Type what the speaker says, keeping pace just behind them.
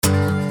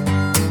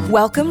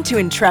Welcome to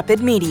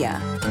Intrepid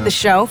Media, the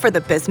show for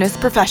the business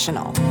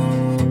professional.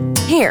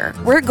 Here,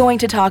 we're going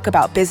to talk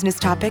about business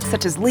topics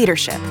such as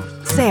leadership,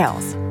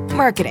 sales,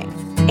 marketing,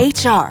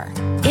 HR,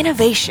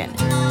 innovation,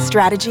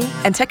 strategy,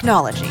 and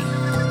technology.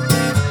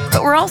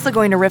 But we're also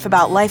going to riff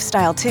about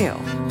lifestyle too,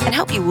 and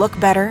help you look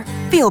better,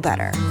 feel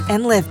better,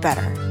 and live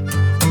better.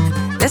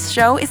 This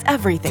show is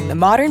everything the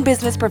modern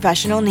business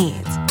professional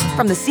needs,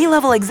 from the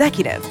C-level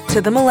executive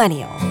to the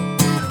millennial.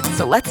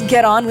 So let's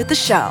get on with the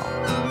show.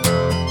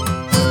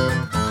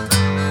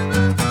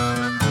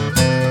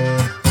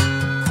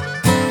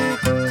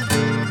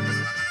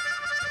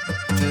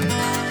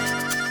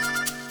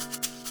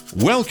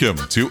 Welcome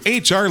to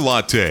HR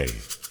Latte,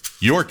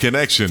 your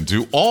connection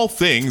to all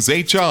things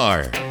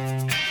HR.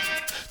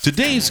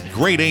 Today's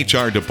great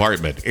HR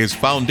department is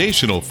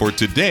foundational for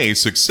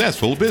today's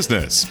successful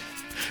business.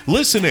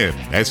 Listen in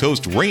as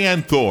host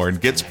Rayanne Thorne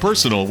gets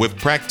personal with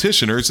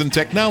practitioners and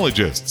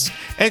technologists,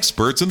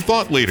 experts and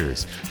thought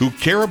leaders who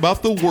care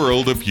about the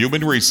world of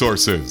human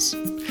resources.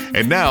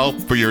 And now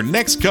for your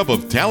next cup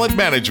of talent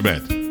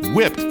management,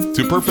 whipped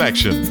to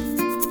perfection.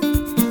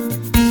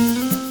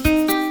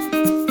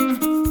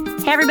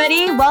 Hey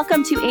everybody,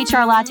 welcome to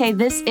HR Latte.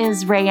 This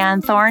is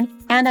Rayanne Thorne.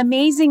 And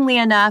amazingly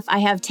enough, I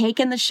have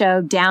taken the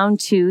show down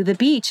to the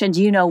beach. And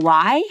do you know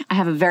why? I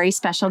have a very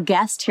special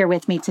guest here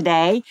with me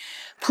today.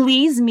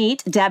 Please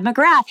meet Deb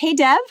McGrath. Hey,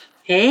 Deb.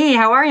 Hey,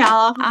 how are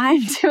y'all?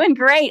 I'm doing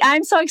great.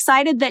 I'm so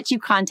excited that you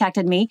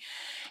contacted me.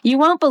 You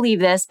won't believe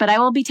this, but I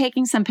will be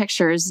taking some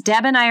pictures.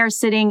 Deb and I are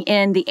sitting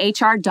in the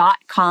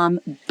HR.com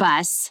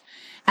bus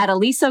at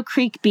Aliso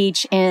Creek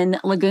Beach in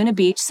Laguna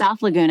Beach,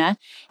 South Laguna.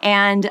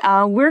 And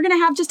we're going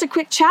to have just a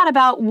quick chat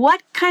about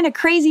what kind of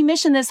crazy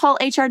mission this whole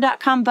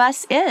HR.com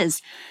bus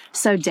is.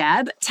 So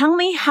Deb, tell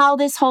me how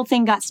this whole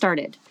thing got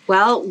started.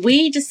 Well,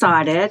 we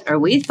thought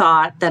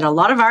that a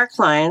lot of our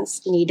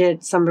clients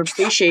needed some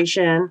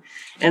appreciation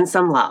and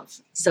some love.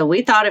 So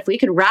we thought if we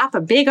could wrap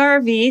a big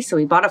RV, so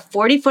we bought a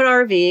 40-foot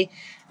RV,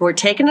 we're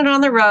taking it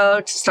on the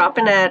road,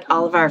 stopping at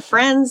all of our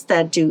friends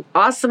that do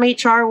awesome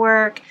HR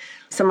work,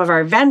 some of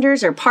our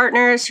vendors or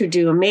partners who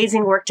do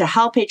amazing work to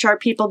help HR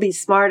people be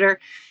smarter,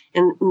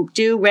 and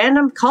do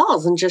random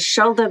calls and just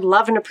show the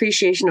love and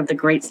appreciation of the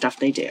great stuff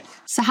they do.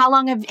 So how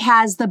long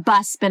has the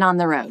bus been on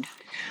the road?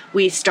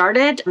 We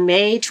started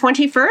May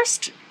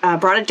 21st,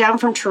 brought it down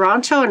from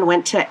Toronto and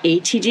went to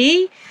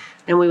ATD.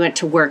 And we went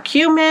to Work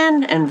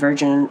Human and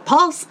Virgin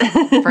Pulse.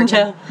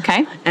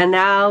 Okay. And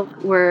now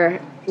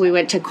we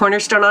went to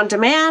Cornerstone On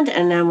Demand,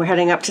 and then we're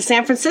heading up to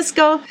San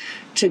Francisco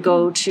to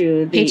go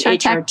to the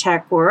HR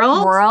Tech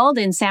World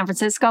in San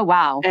Francisco.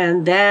 Wow.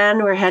 And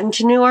then we're heading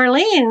to New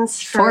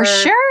Orleans for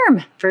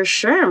SHRM. For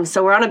SHRM.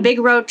 So we're on a big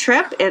road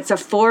trip. It's a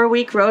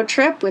 4-week road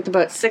trip with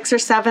about 6 or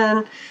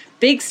 7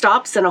 big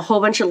stops and a whole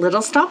bunch of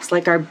little stops,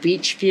 like our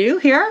beach view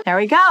here. There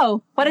we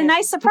go. What a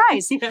nice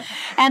surprise. Yeah.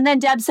 And then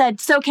Deb said,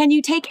 so can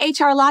you take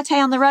HR Latte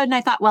on the road? And I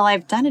thought, well,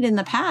 I've done it in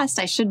the past.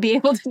 I should be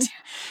able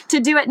to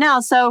do it now.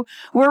 So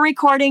we're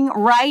recording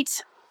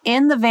right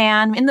in the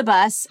van, in the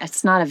bus.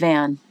 It's not a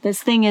van.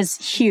 This thing is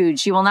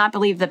huge. You will not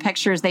believe the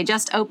pictures. They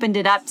just opened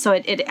it up. So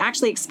it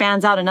actually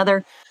expands out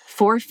another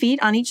 4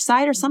 feet on each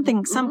side or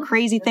something, some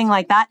crazy thing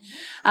like that.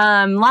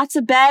 Lots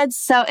of beds.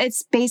 So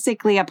it's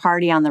basically a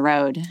party on the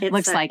road. It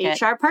looks like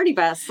it. HR party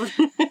bus.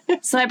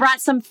 So I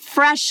brought some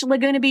fresh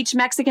Laguna Beach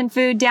Mexican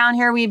food down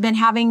here. We've been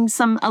having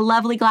a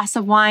lovely glass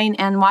of wine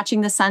and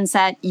watching the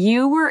sunset.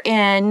 You were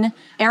in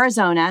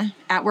Arizona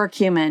at Work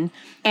Human,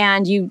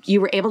 and you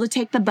were able to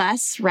take the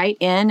bus right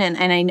in.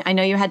 And I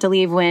know you had to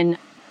leave when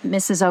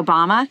Mrs.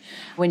 Obama,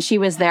 when she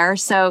was there.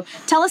 So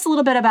tell us a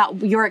little bit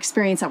about your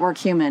experience at Work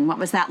Human. What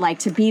was that like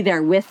to be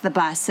there with the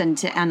bus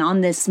and on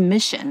this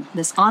mission,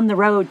 this on the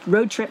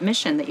road trip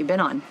mission that you've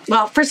been on?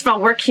 Well, first of all,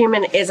 Work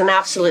Human is an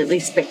absolutely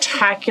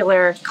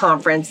spectacular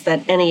conference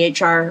that any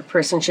HR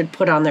person should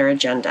put on their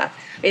agenda.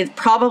 It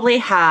probably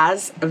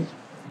has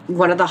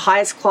one of the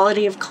highest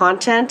quality of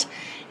content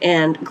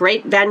and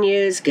great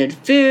venues, good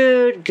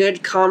food,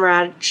 good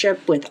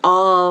comradeship with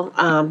all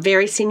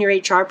very senior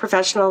HR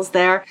professionals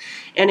there.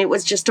 And it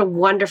was just a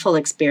wonderful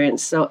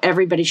experience. So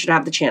everybody should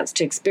have the chance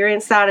to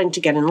experience that and to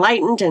get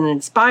enlightened and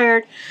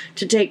inspired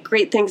to take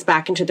great things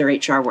back into their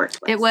HR workplace.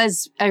 It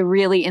was a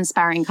really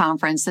inspiring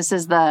conference. This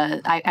is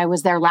I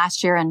was there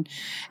last year and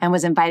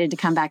was invited to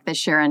come back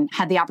this year and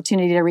had the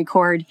opportunity to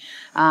record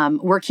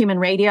Work Human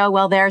Radio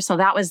while there. So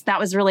that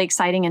was really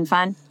exciting and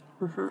fun.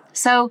 Mm-hmm.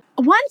 So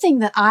one thing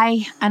that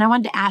I'm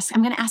going to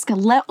ask a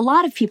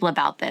lot of people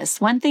about this.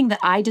 One thing that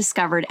I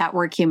discovered at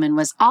Work Human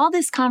was all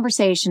this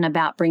conversation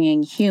about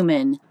bringing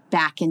human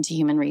back into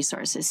human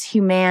resources,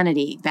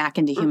 humanity back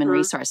into human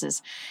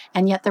resources.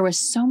 And yet there was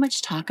so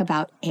much talk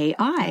about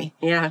AI,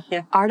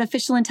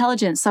 artificial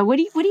intelligence. So what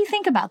do you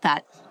think about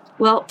that?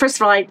 Well, first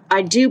of all,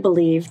 I do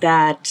believe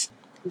that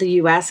the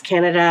U.S.,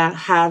 Canada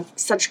have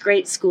such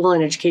great school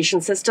and education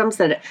systems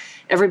that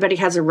everybody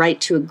has a right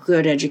to a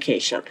good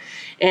education.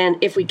 And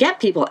if we get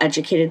people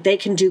educated, they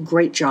can do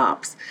great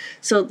jobs.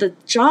 So the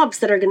jobs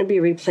that are going to be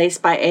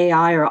replaced by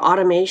AI or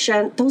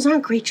automation, those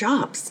aren't great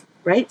jobs.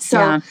 right?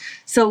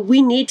 So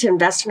we need to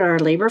invest in our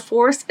labor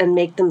force and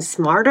make them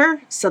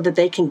smarter so that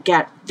they can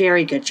get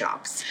very good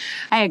jobs.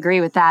 I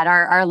agree with that.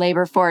 Our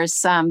labor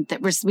force, that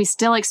we're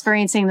still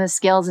experiencing the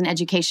skills and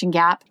education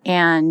gap.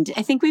 And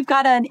I think we've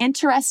got an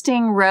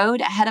interesting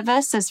road ahead of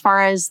us as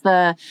far as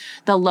the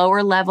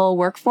lower level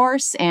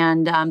workforce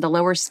and the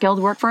lower skilled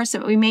workforce.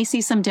 We may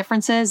see some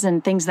differences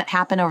and things that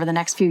happen over the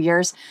next few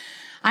years.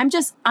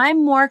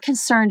 I'm more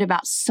concerned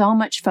about so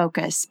much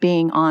focus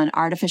being on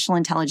artificial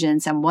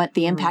intelligence and what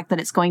the impact that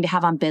it's going to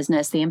have on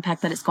business, the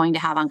impact that it's going to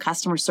have on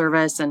customer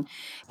service and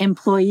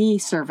employee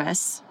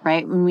service,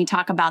 right? When we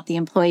talk about the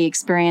employee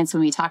experience, when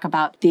we talk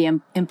about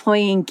the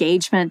employee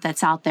engagement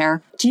that's out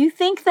there, do you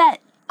think that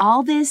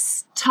all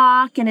this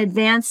talk and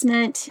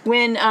advancement,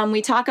 when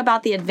we talk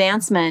about the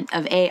advancement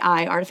of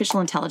AI, artificial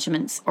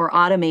intelligence, or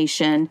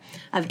automation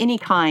of any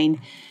kind,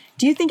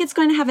 do you think it's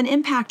going to have an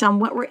impact on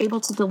what we're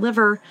able to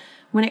deliver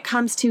when it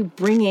comes to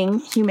bringing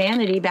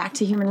humanity back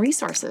to human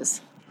resources?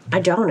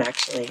 I don't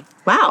actually.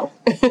 Wow.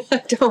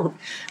 I don't.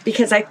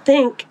 Because I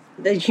think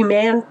the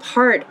human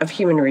part of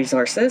human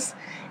resources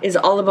is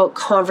all about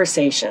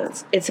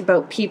conversations. It's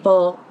about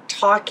people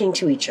talking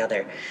to each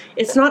other.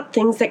 It's not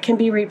things that can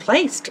be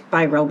replaced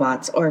by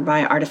robots or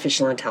by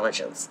artificial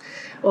intelligence.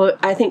 Well,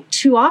 I think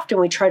too often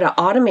we try to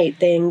automate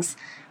things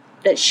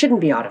that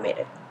shouldn't be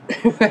automated,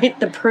 right?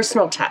 The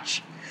personal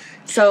touch.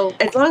 So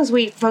as long as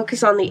we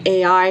focus on the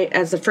AI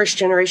as the first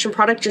generation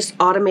product, just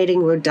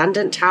automating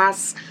redundant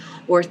tasks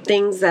or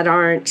things that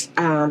aren't,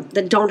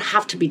 that don't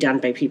have to be done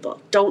by people,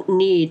 don't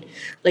need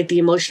like the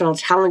emotional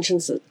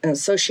intelligence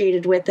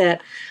associated with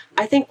it,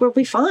 I think we'll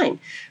be fine.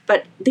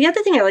 But the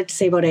other thing I like to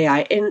say about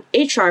AI, in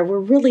HR, we're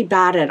really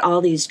bad at all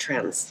these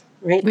trends.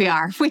 Right? We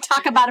are. We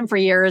talk about them for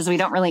years. We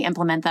don't really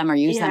implement them or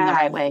use them the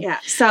right way. Yeah.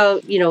 So,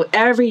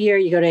 every year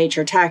you go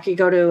to HR Tech, you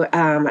go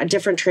to a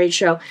different trade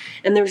show,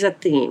 and there's a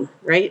theme,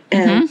 right?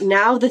 And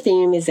now the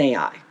theme is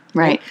AI.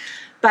 Right.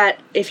 But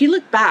if you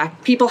look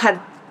back, people had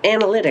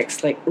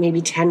analytics like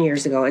maybe 10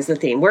 years ago as the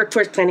theme,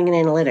 workforce planning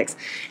and analytics.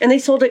 And they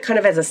sold it kind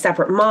of as a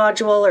separate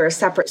module or a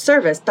separate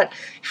service. But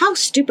how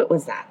stupid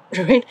was that,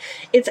 right?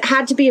 It's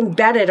had to be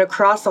embedded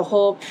across a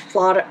whole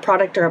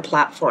product or a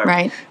platform.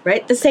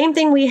 Right. The same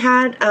thing we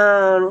had,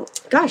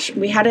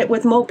 we had it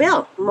with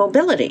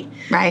mobility.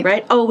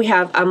 Right. Oh, we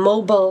have a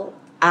mobile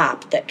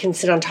app that can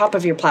sit on top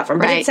of your platform,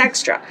 but it's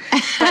extra.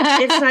 But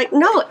it's like,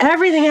 no,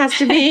 everything has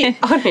to be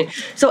automated.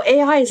 So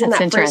AI is in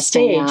that first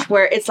stage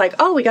where it's like,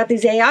 oh, we got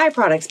these AI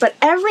products, but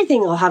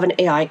everything will have an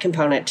AI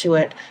component to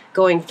it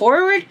going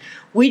forward.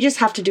 We just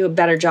have to do a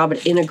better job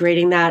at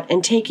integrating that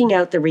and taking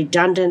out the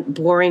redundant,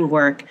 boring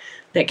work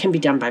that can be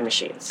done by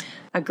machines.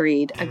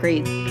 Agreed.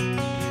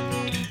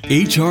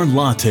 HR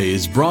Latte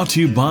is brought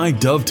to you by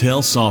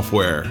Dovetail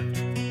Software,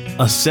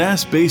 a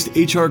SaaS-based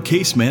HR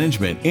case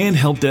management and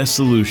help desk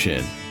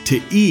solution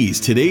to ease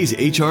today's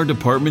HR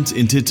departments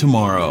into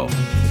tomorrow.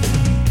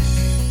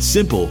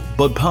 Simple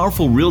but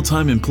powerful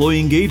real-time employee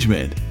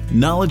engagement,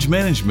 knowledge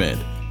management,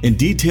 and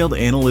detailed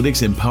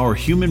analytics empower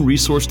human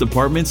resource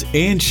departments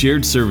and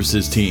shared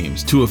services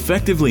teams to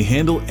effectively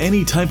handle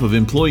any type of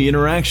employee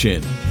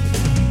interaction.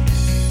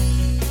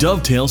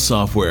 Dovetail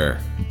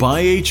Software,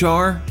 by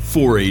HR,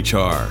 for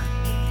HR.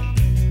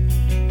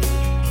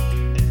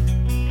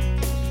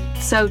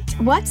 So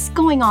what's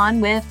going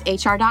on with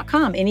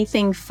HR.com?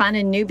 Anything fun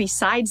and new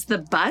besides the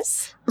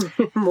bus?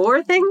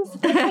 More things?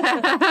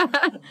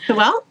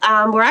 Well,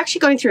 we're actually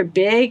going through a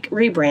big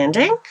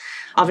rebranding.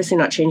 Obviously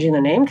not changing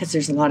the name because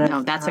there's a lot of...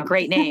 No, that's a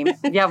great name.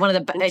 Yeah, one of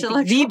the best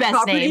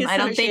name. I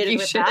don't think you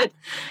should.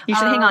 You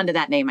should hang on to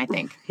that name, I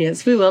think.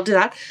 Yes, we will do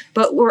that.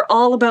 But we're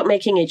all about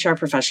making HR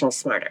professionals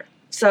smarter.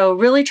 So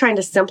really trying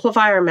to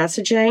simplify our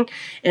messaging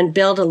and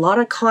build a lot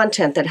of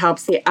content that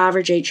helps the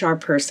average HR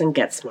person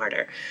get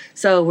smarter.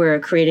 So we're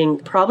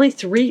creating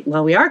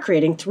we are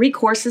creating 3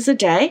 courses a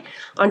day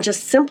on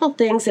just simple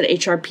things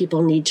that HR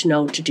people need to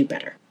know to do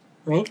better.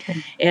 Right.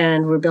 Okay.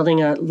 And we're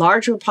building a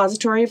large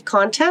repository of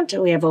content.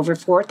 We have over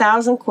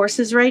 4,000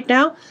 courses right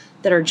now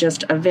that are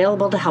just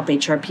available to help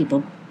HR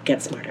people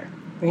get smarter.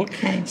 Right?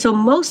 Okay. So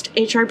most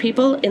HR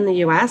people in the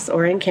US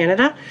or in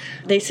Canada,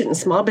 they sit in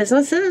small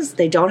businesses.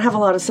 They don't have a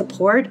lot of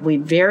support. We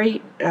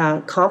very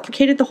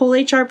complicated the whole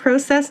HR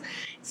process.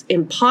 It's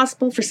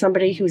impossible for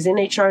somebody who's in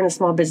HR in a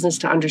small business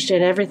to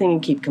understand everything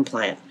and keep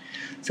compliant.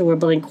 So we're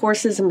building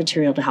courses and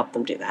material to help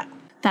them do that.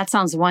 That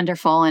sounds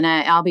wonderful, and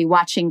I'll be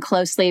watching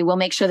closely. We'll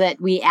make sure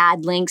that we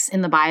add links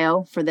in the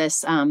bio for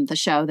this, the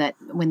show, that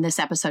when this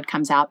episode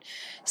comes out.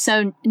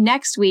 So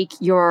next week,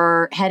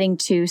 you're heading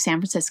to San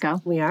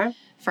Francisco. We are.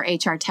 For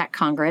HR Tech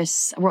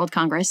Congress, World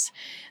Congress.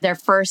 Their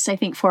first, I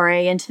think,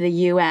 foray into the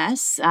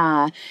U.S.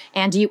 And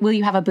will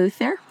you have a booth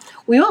there?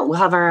 We won't. We'll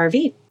have our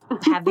RV.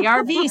 Have the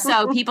RV.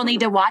 So people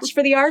need to watch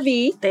for the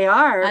RV. They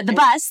are. The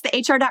bus,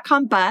 the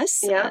HR.com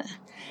bus. Yeah.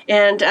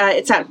 And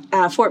it's at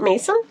Fort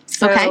Mason.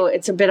 So Okay.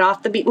 it's a bit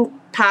off the beaten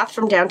path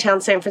from downtown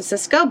San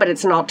Francisco, but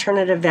it's an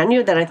alternative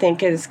venue that I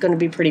think is going to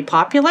be pretty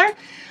popular.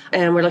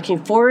 And we're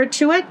looking forward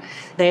to it.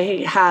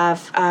 They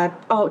have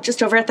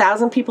just over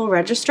 1,000 people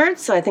registered.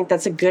 So I think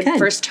that's a good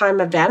first-time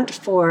event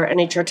for an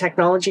HR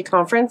technology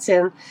conference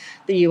in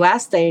the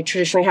U.S. They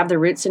traditionally have their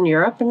roots in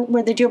Europe, and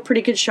where they do a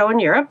pretty good show in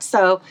Europe.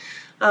 So,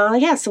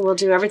 so we'll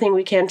do everything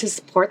we can to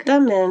support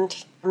them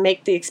and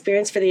make the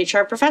experience for the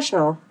HR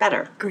professional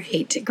better.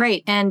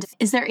 Great. And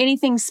is there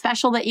anything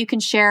special that you can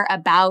share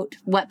about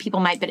what people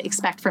might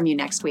expect from you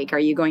next week?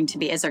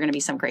 Is there going to be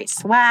some great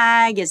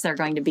swag? Is there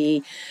going to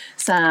be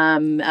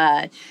some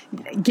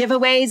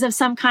giveaways of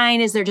some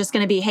kind? Is there just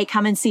going to be, hey,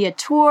 come and see a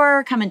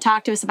tour, come and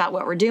talk to us about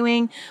what we're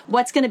doing?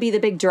 What's going to be the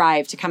big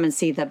drive to come and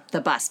see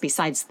the bus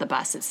besides the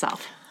bus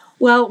itself?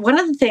 Well, one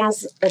of the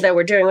things that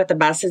we're doing with the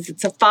bus is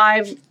it's a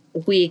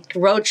 5-week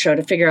roadshow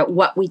to figure out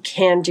what we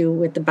can do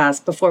with the bus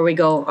before we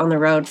go on the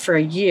road for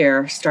a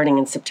year starting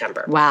in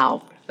September.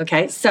 Wow.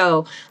 Okay,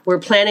 so we're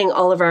planning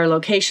all of our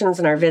locations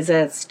and our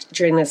visits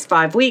during this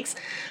 5 weeks.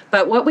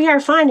 But what we are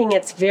finding,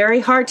 it's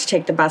very hard to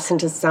take the bus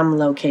into some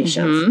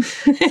locations.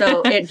 Mm-hmm.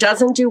 So it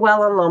doesn't do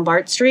well on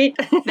Lombard Street.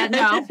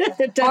 No.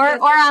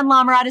 or on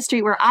La Mirada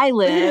Street where I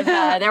live.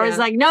 There was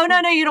like, no,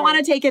 you don't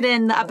want to take it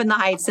up in the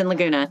Heights in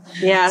Laguna.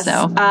 Yes.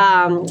 So.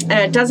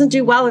 It doesn't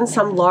do well in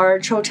some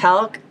large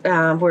hotel.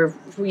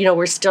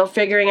 We're still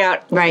figuring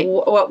out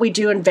what we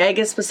do in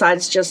Vegas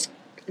besides just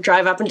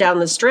drive up and down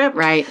the strip.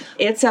 Right.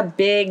 It's a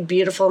big,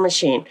 beautiful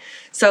machine.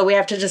 So we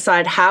have to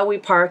decide how we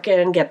park it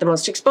and get the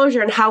most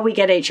exposure and how we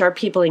get HR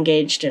people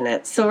engaged in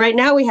it. So right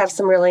now we have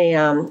some really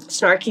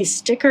snarky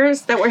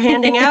stickers that we're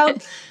handing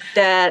out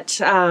that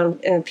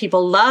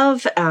people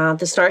love. The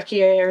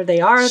snarkier they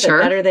are, the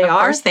better they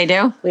are. Of course they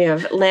do. We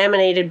have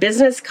laminated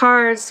business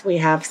cards. We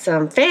have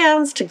some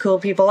fans to cool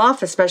people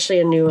off, especially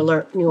in New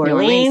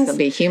Orleans. It'll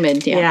be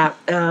humid, yeah.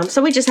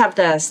 So we just have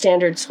the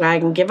standard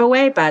swag and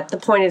giveaway, but the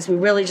point is we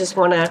really just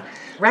want to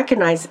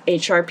recognize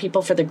HR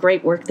people for the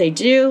great work they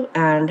do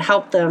and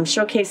help them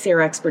showcase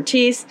their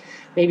expertise.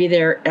 Maybe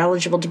they're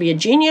eligible to be a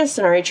genius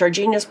in our HR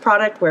Genius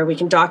product where we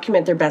can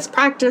document their best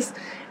practice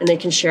and they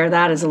can share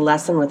that as a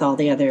lesson with all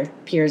the other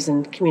peers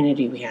and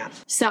community we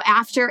have. So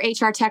after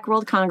HR Tech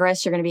World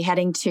Congress, you're going to be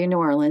heading to New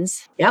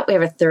Orleans. Yep, we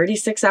have a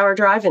 36-hour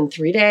drive in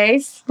 3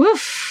 days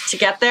to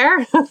get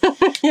there.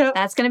 Yep.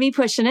 That's going to be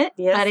pushing it.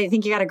 Yes. But I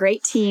think you got a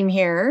great team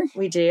here.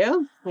 We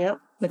do, yep.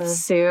 With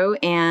Sue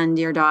and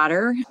your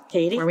daughter.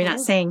 Katie. Are we not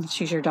saying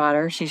she's your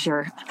daughter? She's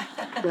your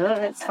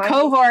it's fine.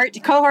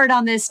 cohort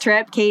on this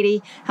trip.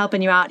 Katie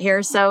helping you out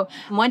here. So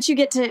once you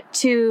get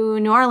to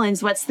New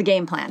Orleans, what's the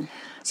game plan?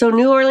 So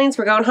New Orleans,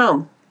 we're going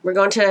home. We're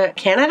going to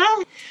Canada.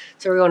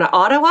 So we're going to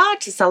Ottawa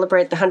to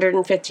celebrate the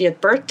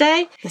 150th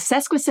birthday. The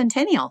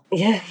sesquicentennial.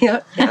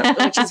 Yeah,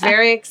 which is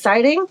very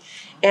exciting.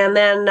 And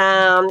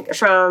then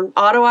from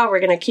Ottawa, we're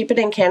going to keep it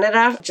in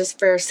Canada just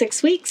for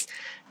 6 weeks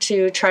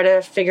to try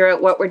to figure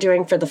out what we're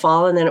doing for the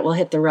fall, and then it will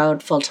hit the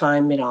road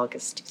full-time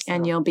mid-August. So.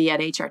 And you'll be at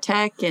HR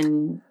Tech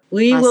in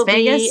We Las will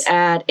Vegas? be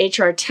at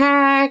HR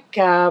Tech,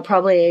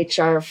 probably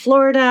HR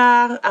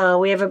Florida.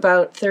 We have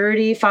about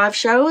 35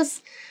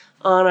 shows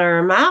on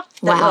our map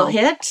that we'll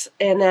hit,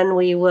 and then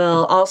we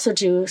will also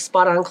do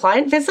spot-on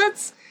client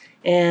visits.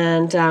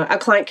 And a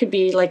client could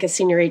be like a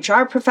senior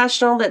HR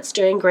professional that's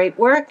doing great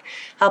work,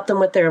 help them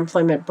with their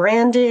employment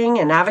branding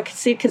and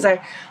advocacy. Because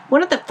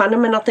one of the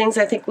fundamental things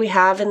I think we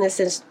have in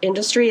this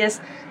industry is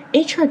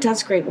HR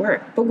does great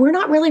work, but we're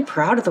not really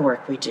proud of the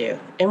work we do.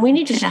 And we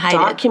need to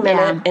document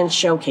it and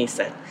showcase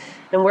it.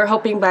 And we're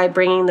hoping by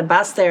bringing the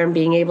bus there and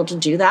being able to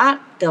do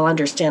that, they'll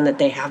understand that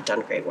they have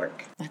done great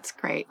work. That's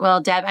great.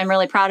 Well, Deb, I'm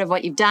really proud of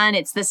what you've done.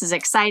 This is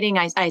exciting.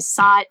 I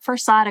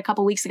first saw it a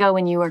couple weeks ago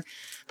when you were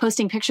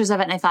posting pictures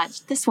of it, and I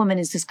thought, this woman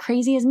is as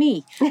crazy as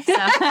me. So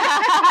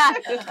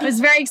I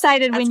was very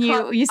excited when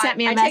you sent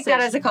me a message. I take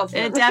that as a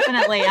compliment.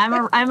 Definitely.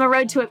 I'm a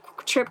road to a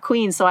trip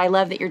queen, so I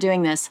love that you're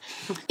doing this.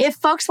 If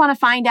folks want to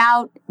find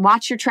out,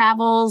 watch your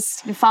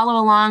travels, follow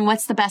along,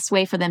 what's the best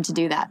way for them to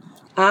do that?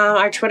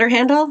 Our Twitter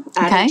handle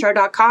at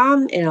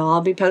hr.com. It'll all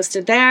be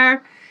posted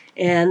there.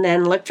 And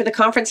then look for the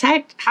conference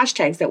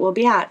hashtags that we'll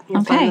be at.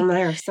 You'll find them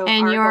there. So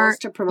and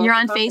you're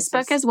on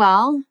Facebook as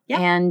well. Yep.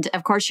 And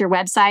of course, your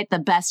website, the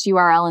best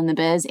URL in the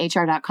biz,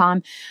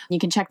 hr.com. You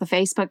can check the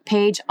Facebook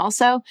page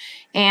also.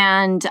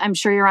 And I'm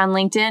sure you're on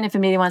LinkedIn if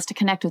anybody wants to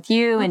connect with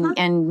you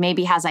and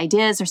maybe has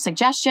ideas or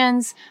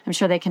suggestions. I'm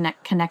sure they can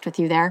connect with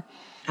you there.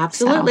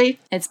 Absolutely. So,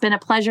 it's been a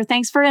pleasure.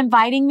 Thanks for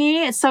inviting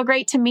me. It's so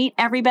great to meet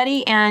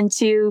everybody and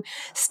to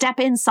step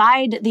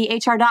inside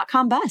the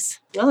HR.com bus.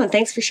 Well, and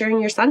thanks for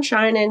sharing your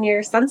sunshine and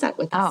your sunset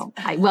with us.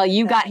 Well,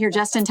 you got here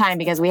just in time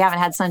because we haven't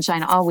had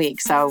sunshine all week.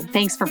 So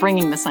thanks for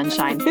bringing the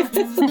sunshine.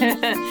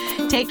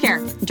 Take care.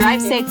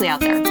 Drive safely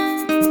out there.